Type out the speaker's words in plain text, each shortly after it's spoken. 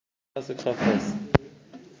Pasuk Chafes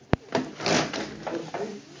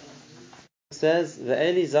says,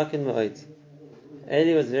 "Ve'eli zaken ma'od."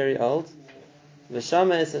 Eli was very old.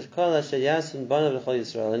 V'shama es kol asher yasun banav l'chol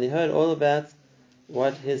Yisrael, and he heard all about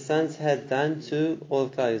what his sons had done to all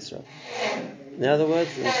of Klal Yisrael. In other words,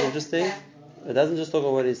 it's interesting. It doesn't just talk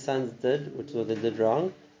about what his sons did, which is what they did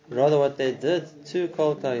wrong, but rather what they did to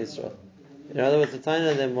Kol Klal Yisrael. In other words, the time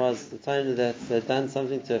of them was the time that they'd done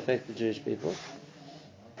something to affect the Jewish people.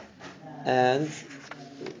 And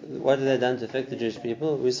what had they done to affect the Jewish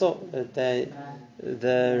people? We saw that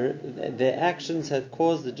their actions had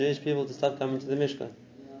caused the Jewish people to stop coming to the Mishkan,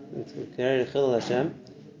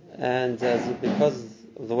 and because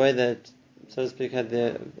of the way that, so to speak, had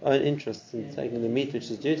their own interests in taking the meat which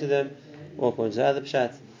was due to them, or according to other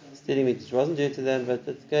pshat, stealing meat which wasn't due to them, but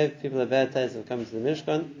it gave people a bad taste of coming to the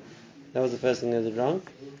Mishkan. That was the first thing they did wrong.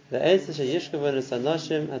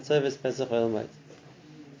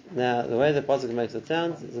 Now, the way the pasuk makes it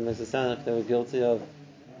sound is it makes it sound like they were guilty of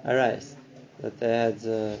arayis, that they had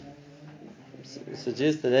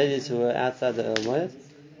seduced the ladies who were outside the Ohel Moed,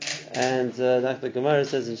 and like the Gemara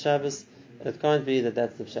says in Shabbos, it can't be that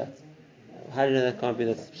that's the pshat. How do you know that can't be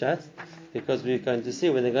that's the pshat? Because we're going to see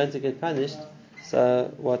when they're going to get punished.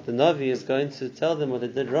 So what the Navi is going to tell them what they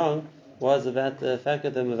did wrong was about the fact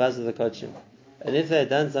that they were mavaz of the kodshim. And if they had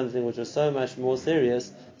done something which was so much more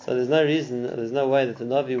serious, so there's no way that the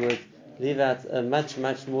Navi would leave out a much,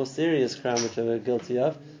 much more serious crime which they were guilty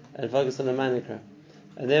of and focus on a minor crime.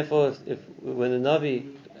 And therefore, if when the Navi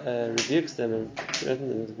rebukes them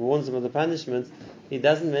and warns them of the punishment, he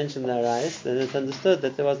doesn't mention the arayis, then it's understood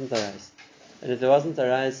that there wasn't arayis. And if there wasn't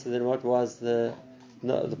arayis, then what was the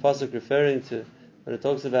pasuk referring to when it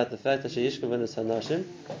talks about the fact that sheyishkavan is hanashim?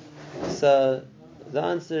 So the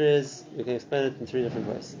answer is, we can explain it in three different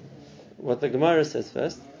ways. What the Gemara says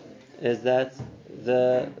first is that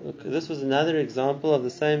this was another example of the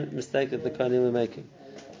same mistake that the Kohanim were making.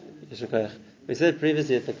 We said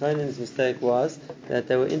previously that the Kohanim's mistake was that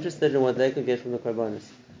they were interested in what they could get from the korbanos,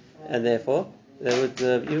 and therefore they would,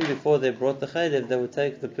 even before they brought the chaylev, they would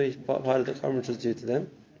take the part of the korban which was due to them.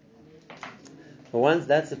 But once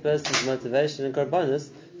that's a person's motivation in korbanos,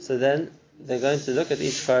 so then they're going to look at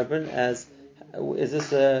each korban as, is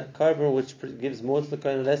this a korban which gives more to the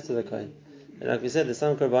kohen or less to the kohen? And like we said, there's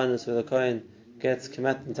some korbanos where the kohen gets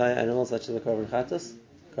kemat entire animals, such as the korban chatos,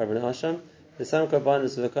 korban asham. There's some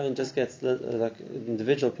korbanos where the kohen just gets like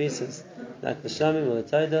individual pieces, like the shlamim or the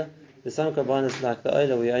taida. There's some korbanos like the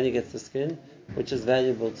oila where he only gets the skin, which is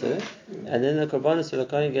valuable too. And then the korbanos where the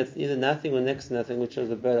kohen gets either nothing or next to nothing, which are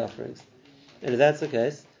the bird offerings. And if that's the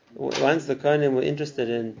case, once the kohanim were interested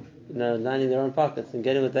in lining their own pockets and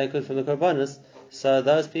getting what they could from the korbanos, so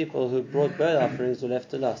those people who brought bird offerings were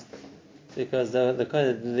left to last, because the kohen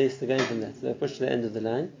had the least to gain from that. So they pushed to the end of the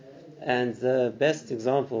line. And the best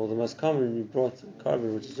example, the most commonly brought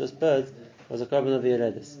korban, which is just birds, was a korban of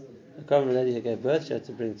Yeredis. A korban of a lady who gave birth, she had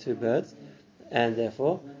to bring 2 birds, and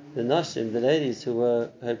therefore the nashim, the ladies who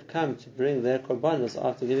had come to bring their korbanos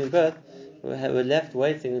after giving birth, were left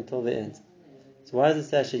waiting until the end. So why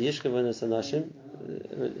does it say Yishkavan as nashim?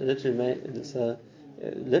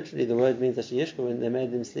 Literally, the word means that Yishkavan, they made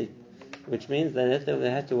them sleep, which means that they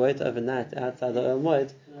had to wait overnight outside the Ohel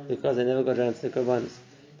Moed because they never got around to the korbanos.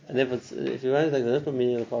 And if you want to take the literal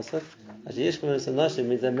meaning of the pasuk, Yishkavan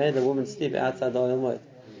means they made the woman sleep outside the Ohel Moed.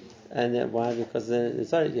 And why? Because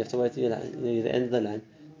you have to wait till you're the end of the line,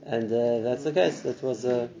 and that's the case. It was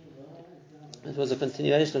a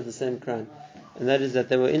continuation of the same crime, and that is that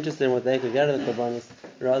they were interested in what they could get out of the korbanos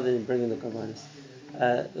rather than bringing the korbanos.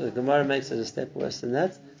 The Gemara makes it a step worse than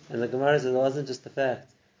that, and the Gemara says it wasn't just the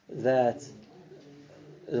fact that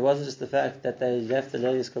they left the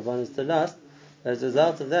ladies' korbanos to last. As a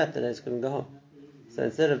result of that, the ladies couldn't go home. So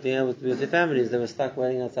instead of being able to be with their families, they were stuck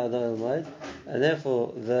waiting outside the Ohel Moed, and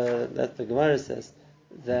therefore the Gemara says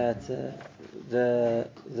that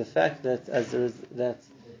the fact that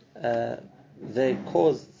they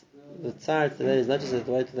caused the tzar to the ladies, not just that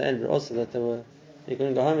they wait to the end, but also that they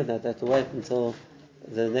couldn't go home at night. They had to wait until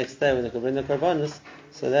the next day when they could bring the korbanos.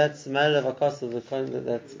 So that's mal of a cost of the kohen,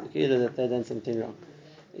 that they've done something wrong.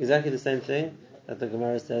 Exactly the same thing that the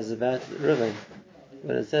Gemara says about Reuven.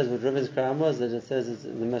 When it says what Reuven's crime was, that it says the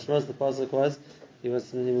mashmos, the pasuk was he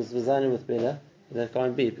was resigning with Bela. That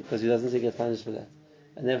can't be, because he doesn't get punished for that.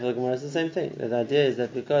 And therefore the Gemara is the same thing. The idea is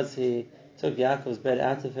that because he took Yaakov's bed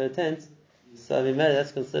out of her tent, so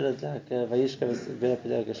that's considered like Vayishkav Bela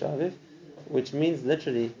Pidei Geshaviv, which means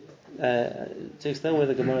literally, to explain where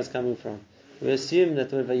the Gemara is coming from, we assume that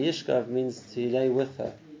the word Vayishkav means to lay with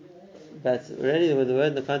her. But really, the word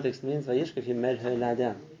in the context means Vayishkav, he made her lie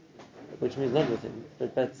down. which means not with him.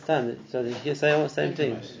 But it's time. So he say the same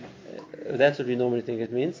thing. That's what we normally think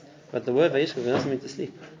it means. But the word Vayishkav doesn't mean to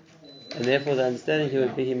sleep. And therefore the understanding here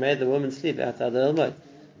would be he made the woman sleep outside the Ohel Moed.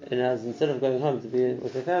 And as instead of going home to be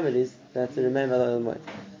with their families, they have to remain by the Ohel Moed.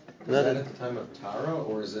 Is that at the time of Tara,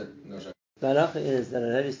 or is it no? The halacha is that a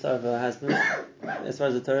lady starved her husband, as far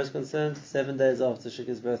as the Torah is concerned, 7 days after she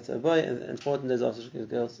gives birth to a boy, and 14 days after she gives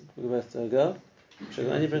birth to a girl. She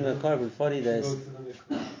can only bring her carbon 40 days.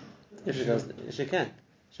 If she can.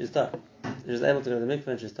 She's tired. She's able to go to the mikveh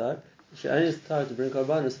and she's tired. She only is tired to bring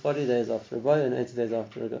carbon 40 days after a boy and 80 days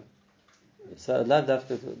after a girl. So love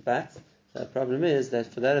dafka bat. The problem is that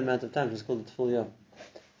for that amount of time she's called it full yom.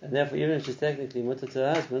 And therefore, even if she's technically mutter to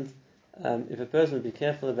her husband, if a person would be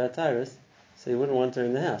careful about tyrus, so you wouldn't want her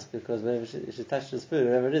in the house, because whenever she touches food,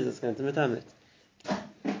 whatever it is, it's going to metamit.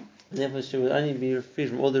 Therefore, she would only be free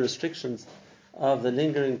from all the restrictions of the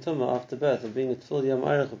lingering tumah after birth, of being a full yom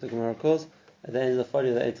arich, what the Gemara calls, at the end of the 40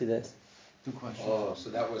 or the 80 days. Two questions. Oh, so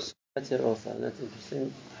that was... That's here also, that's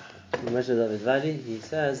interesting. The Moshe David Vali, he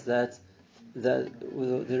says that the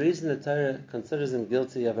reason the Torah considers him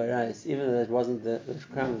guilty of arayis, even though it wasn't the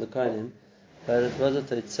crime of the Kohanim, but it was a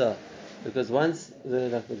teitzah. Because once,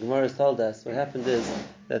 like the Gemara has told us, what happened is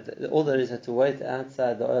that all the ladies had to wait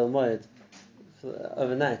outside the Ohel Moed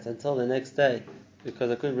overnight until the next day, because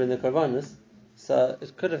they couldn't bring the korbanos. So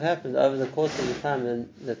it could have happened over the course of the time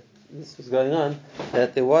that this was going on,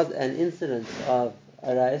 that there was an incident of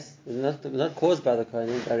arayis, not caused by the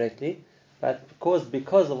Kohanim directly, but caused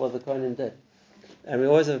because of what the Kohanim did. And we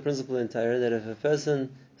always have a principle in Torah that if a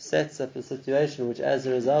person sets up a situation which, as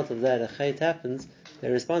a result of that, a chait happens,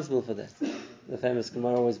 they're responsible for that. The famous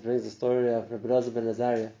Gemara always brings the story of Rabbi Elazar ben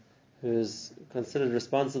Azariah, who's considered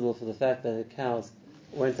responsible for the fact that the cows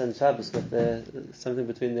went on Shabbos with something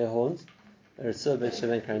between their horns, and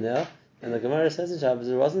the Gemara says in Shabbos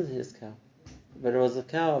it wasn't his cow, but it was a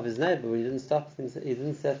cow of his neighbor. But he didn't stop things. He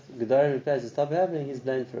didn't set Gedarim in place to stop happening. He's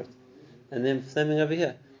blamed for it. And then same thing over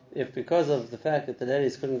here. If because of the fact that the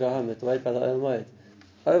ladies couldn't go home, they had to wait by the Ohel Moed,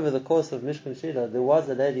 over the course of Mishkan Shila, there was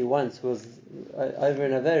a lady once who was over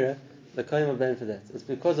in Avera, the Kohen were blamed for that. It's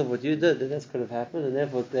because of what you did that this could have happened, and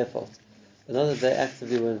therefore it's their fault. But not that they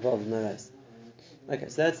actively were involved in the race. Okay,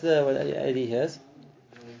 so that's what AD hears.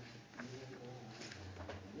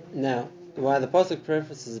 Now, why the Pasuk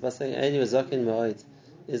prefaces by saying AD was Zakin Ma'od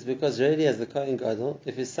is because really, as the Kohen Gadol,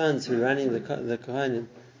 if his sons who are running the Kohanim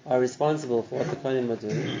are responsible for what the Kohanim are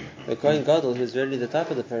doing, the Kohen Gadol, who's really the top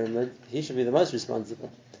of the pyramid, he should be the most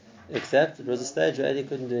responsible. Except it was a stage where Eli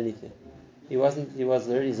couldn't do anything. He was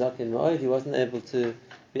already Zakin Ma'od, he wasn't able to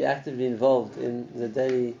be actively involved in the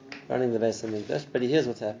daily running the Beis HaMikdash, but he hears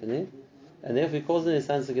what's happening, and therefore he calls on his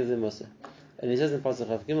sons to give them Musa. And he says in Pasuk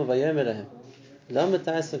Chav Gimel, Vayomer lahem, Lama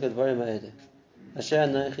ta'asuk advarim ha'edeh, Asher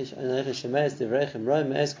anochi shemeis divreichem roi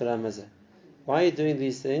me'ez kol ha'mazeh. Why are you doing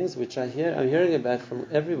these things, which I'm hearing about from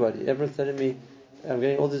everybody? Everyone's telling me, I'm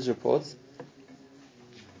getting all these reports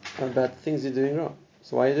about things you're doing wrong.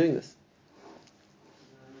 So why are you doing this?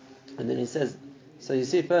 And then he says, so you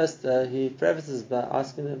see, first he prefaces by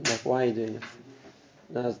asking them, like, why are you doing it?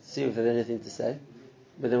 Now, see if they have anything to say.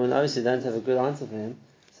 But then when obviously they don't have a good answer for him,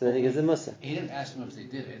 so then he gives them Musa. He didn't ask them if they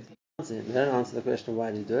did it. They don't answer the question,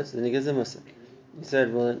 why do you do it? So then he gives them Musa. He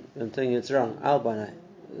said, well, I'm telling you it's wrong. Al banai.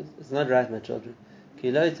 It's not right, my children.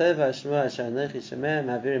 The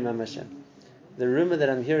rumor that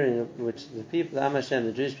I'm hearing, which the people, the Am Hashem,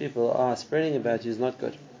 the Jewish people, are spreading about you is not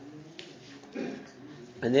good.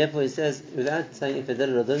 And therefore he says, without saying if they did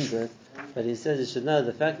it or didn't do it, but he says you should know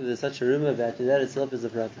the fact that there's such a rumor about you, that itself is a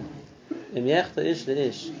problem. If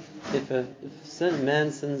a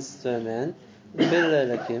man sins to a man,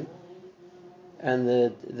 and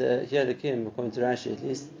the here Elokim, according to Rashi at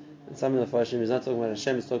least, and some of the Farshim, he's not talking about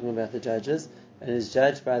Hashem, he's talking about the judges, and is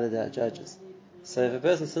judged by the judges. So if a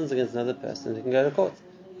person sins against another person, he can go to court.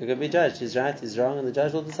 He can be judged. He's right, he's wrong, and the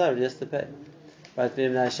judge will decide what he has to pay. But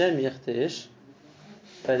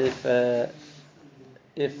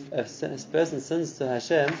if a person sins to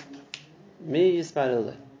Hashem, mi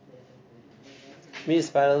yispareleh. Mi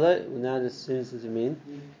yispareleh, now this seems to mean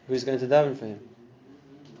who's going to daven for him.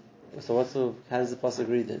 So how does the pasuk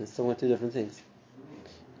read then? It's somewhat two different things.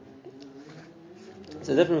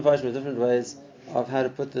 So different versions with different ways of how to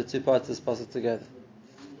put the two parts of this pasuk together.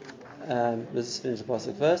 Let's just finish the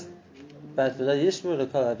pasuk first. But they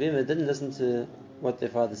didn't listen to what their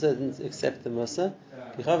father said, didn't accept the Musa.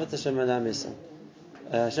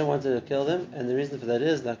 Hashem wanted to kill them, and the reason for that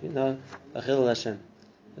is, like we know, Achil Hashem.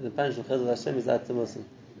 And the punishment of Chil Hashem is at the Muslim.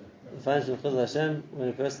 The punishment of Chil Hashem, when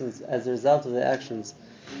a person, as a result of their actions,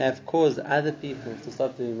 have caused other people to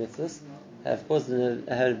stop doing mitzvahs, have caused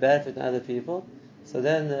had a bad effect on other people, so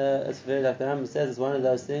then it's very, like the Rambam says, it's one of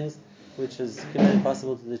those things which is completely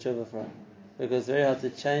impossible to do tshuva from, because it's very hard to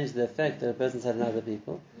change the effect that a person's had on other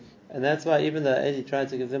people, and that's why even though Eli tried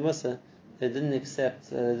to give them mussar, they didn't accept,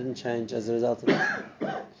 they didn't change as a result of it.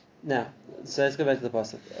 Now, so let's go back to the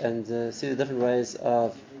pasuk and see the different ways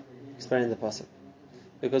of explaining the pasuk,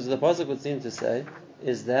 because the pasuk would seem to say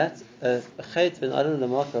is that a chait ben adam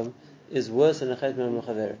l'makom is worse than a chait ben adam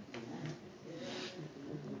l'chaver.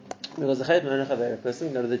 Because a chait ben adam l'chaver, a person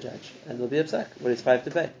can go to the judge and there'll be a psak where he's 5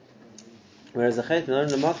 to pay. Whereas a chait ben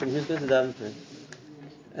adam l'makom, who's going to daven for him?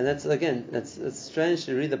 And that's, again, it's strange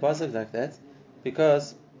to read the pasuk like that,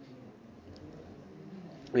 because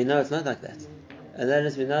we know it's not like that. And that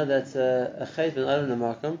is, we know that a chait ben adam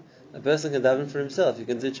l'makom, a person can daven for himself, he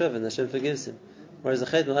can do tshuva and Hashem forgives him. Whereas a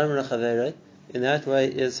chait ben adam l'chaver, in that way,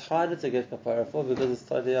 is harder to give kapara for, because it's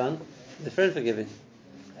totally on the friend forgiving.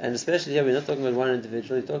 And especially here, we're not talking about one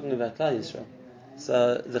individual, we're talking about Klal Yisrael.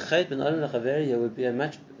 So the chait ben adam l'chaver would be a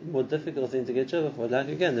much more difficult thing to get tshuva for. Like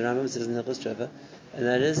again, the Rambam says in Hilchos Tshuva, and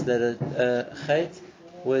that is that a chait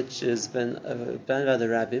which has been banned by the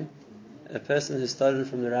rabbim, a person who's stolen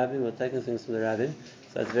from the rabbim or taken things from the rabbim,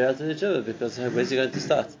 so it's very hard to do tshuva, because where's he going to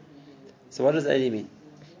start? So what does Eli mean?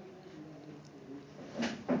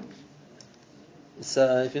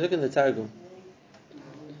 So if you look in the Targum,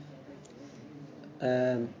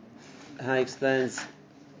 how he explains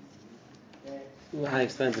the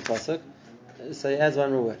pasuk, so he adds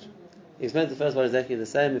one more word. He explains the first word exactly the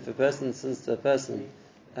same. If a person sins to a person,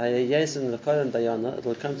 it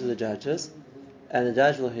will come to the judges, and the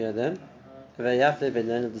judge will hear them, and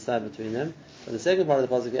will decide between them. But the second part of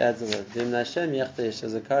the pasuk adds the word V'im Hashem yachtish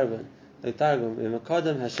as a carbon. The Targum,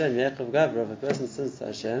 Hashem Yaakov Gavra, if a person sins to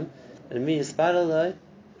Hashem, and me is parallel,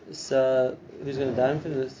 so who's going to die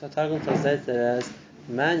from this? The Targum translates it as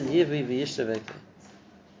Man Yivi V'Yishaveke.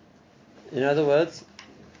 In other words,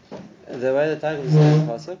 the way the Targum says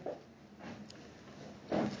the pasuk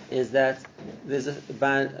is that there's a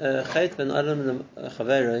chait ben adam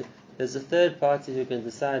l'chaveroi, there's a third party who can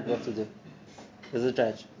decide what to do. There's a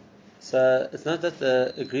judge. So it's not that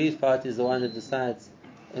the aggrieved party is the one who decides,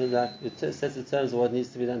 sets the terms of what needs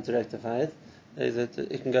to be done to rectify it.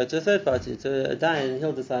 It can go to a third party, to a dayan, and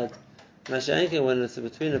he'll decide. Masha'enke, when it's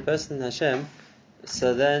between a person and Hashem,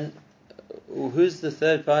 so then who's the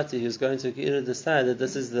third party who's going to decide that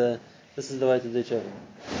this is the way to do tshuva?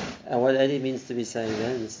 And what Eli means to be saying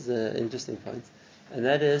there, and this is an interesting point, and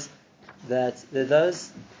that is that there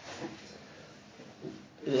does,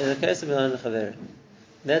 in the case of Milan Chaver,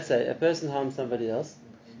 let's say a person harms somebody else,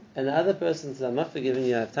 and the other person says, I'm not forgiving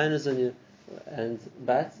you, I have tainus on you,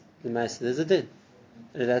 but the Master, there's a din.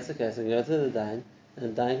 And if that's the case, I can go to the Dayan,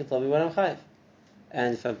 and the Dayan can tell me what I'm chayiv.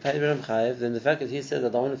 And if I'm paid what I'm chayiv, then the fact that he says I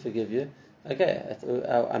don't want to forgive you, okay,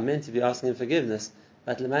 I'm meant to be asking him forgiveness.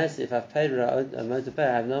 But if I've paid what I'm meant to pay,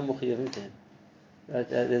 I have no more chiyuvim to him. Right?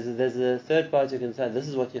 There's a third party who can say, this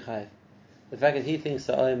is what you chayiv. The fact that he thinks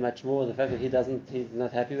to owe him much more, the fact that he's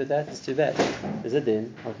not happy with that, is too bad. There's a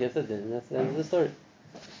din, I'll give the din, and that's the end of the story.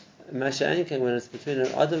 Masha'enke, when it's between an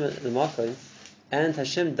Adam and the Makoy, and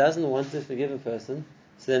Hashem doesn't want to forgive a person,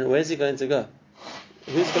 so then where's he going to go?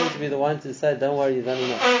 Who's going to be the one to say, don't worry, you've done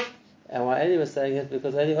enough? And why Eli was saying it,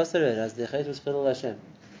 because Eli also realized the chait was chilul Hashem.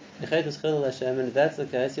 The chait was chilul Hashem, and if that's the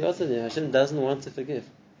case, he also knew Hashem doesn't want to forgive.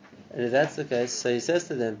 And if that's the case, so he says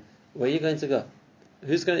to them, where are you going to go?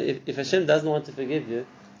 If Hashem doesn't want to forgive you,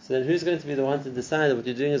 so then who's going to be the one to decide that what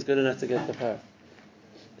you're doing is good enough to get the power?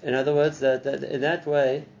 In other words, that in that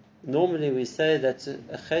way, normally we say that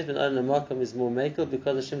a chait ben adam l'makom is more makel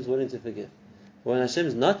because Hashem is willing to forgive. But when Hashem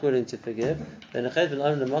is not willing to forgive, then a chait ben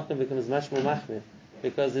adam l'makom becomes much more machmir,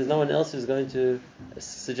 because there's no one else who's going to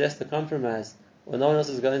suggest a compromise, or no one else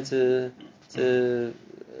is going to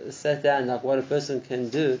set down like what a person can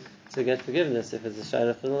do to get forgiveness if it's a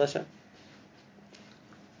shayla chilul Hashem.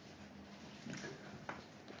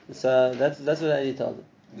 So that's what Eli told them.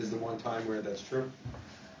 This is the one time where that's true.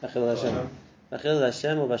 Achil Hashem. Achil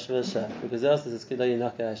Hashem or Bashvil Shah. Because else it's Kidai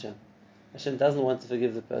Yinaka Hashem. Hashem doesn't want to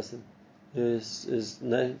forgive the person who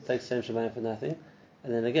takes Shem Shemayim for nothing.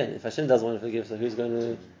 And then again, if Hashem doesn't want to forgive, so who's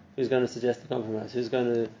going to suggest a compromise? Who's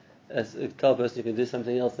going to tell a person you can do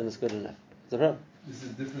something else and it's good enough? It's a problem. This is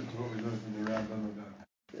different to what we learned from the Rambam.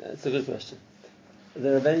 It's a good question.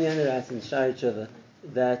 The Rabbeinu Yonah writes in Shari Tshuva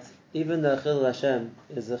that even though Chilul Hashem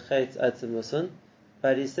is a chait atzim musun,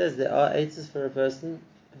 but he says there are eitzes for a person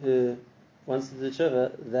who wants to do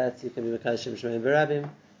tshuva that he can be Mekadosh Shem Shemayim B'Rabim,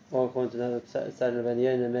 or according to another side of Rabbeinu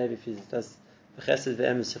Yonah, maybe if he does Chesed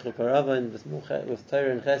ve'emes Shechur Paravon with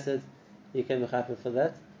Torah and Chesed, he can be happy for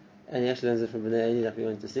that, and he actually learns it from Bnei Eli like we're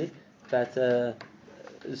going to see. But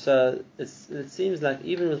so it seems like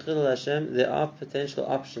even with Chilul Hashem, there are potential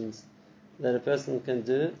options that a person can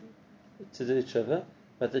do to do tshuva,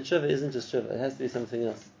 but the tshuva isn't just tshuva; it has to be something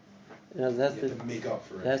else. It has You have to make up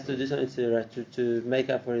for it. It has to do something to make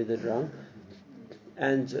up for what he did wrong.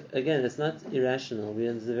 And again, it's not irrational.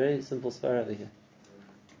 There's a very simple svara over here,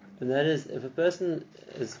 and that is if a person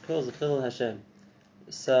calls a Chilul Hashem.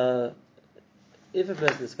 So if a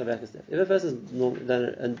person is come back a step, if a person has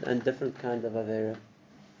done a different kind of avera,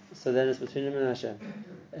 so then it's between him and Hashem.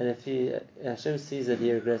 And if Hashem sees that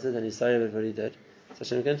he regrets it and he's sorry about what he did, so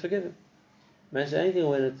Hashem can forgive him. Mention anything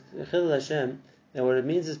when it's Chilul Hashem, and what it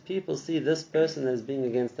means is people see this person as being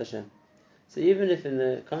against Hashem. So even if in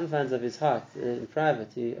the confines of his heart, in private,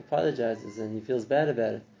 he apologizes and he feels bad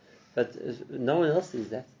about it, but no one else sees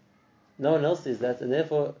that. No one else sees that, and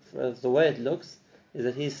therefore, the way it looks is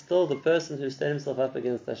that he's still the person who set himself up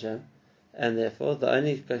against Hashem, and therefore the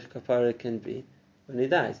only kapara can be when he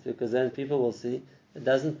dies, because then people will see it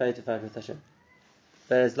doesn't pay to fight with Hashem.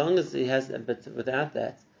 But as long as he has, but without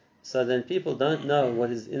that, so then people don't know what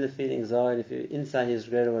his inner feelings are, and if inside he's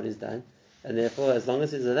regretted what he's done, and therefore, as long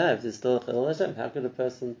as he's alive, he's still Chilul Hashem. How could a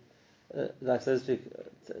person, like so to speak,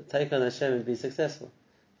 take on Hashem and be successful?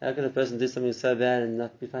 How could a person do something so bad and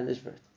not be punished for it?